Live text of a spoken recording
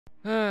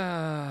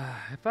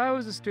If I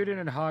was a student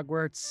at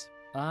Hogwarts,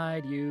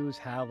 I'd use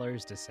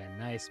Howlers to send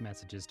nice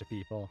messages to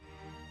people.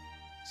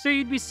 So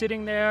you'd be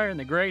sitting there in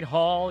the Great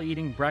Hall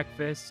eating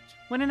breakfast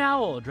when an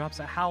owl drops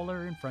a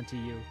howler in front of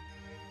you.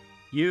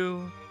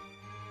 You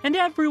and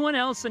everyone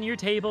else on your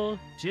table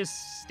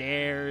just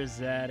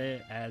stares at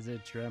it as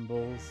it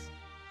trembles,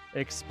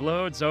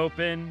 explodes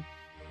open,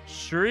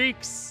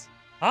 shrieks,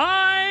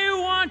 "I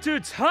want to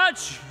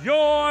touch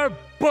your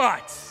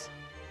butt!"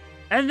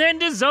 and then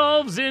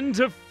dissolves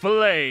into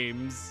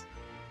flames.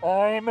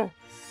 I'm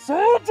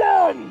so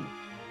done!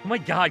 Oh my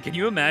god, can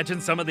you imagine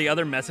some of the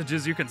other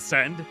messages you could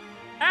send?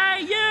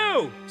 Hey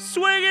you!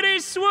 Swiggity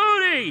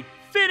swooty!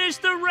 Finish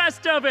the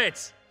rest of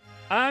it!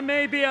 I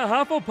may be a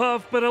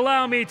Hufflepuff, but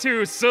allow me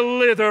to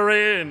slither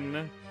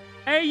in.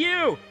 Hey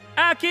you!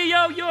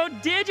 Accio your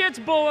digits,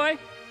 boy!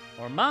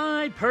 Or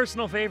my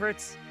personal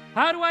favorites,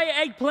 how do I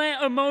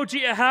eggplant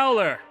emoji a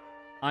howler?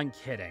 I'm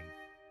kidding.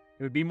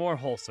 It would be more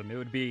wholesome. It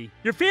would be,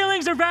 your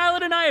feelings are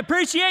valid and I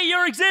appreciate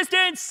your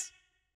existence!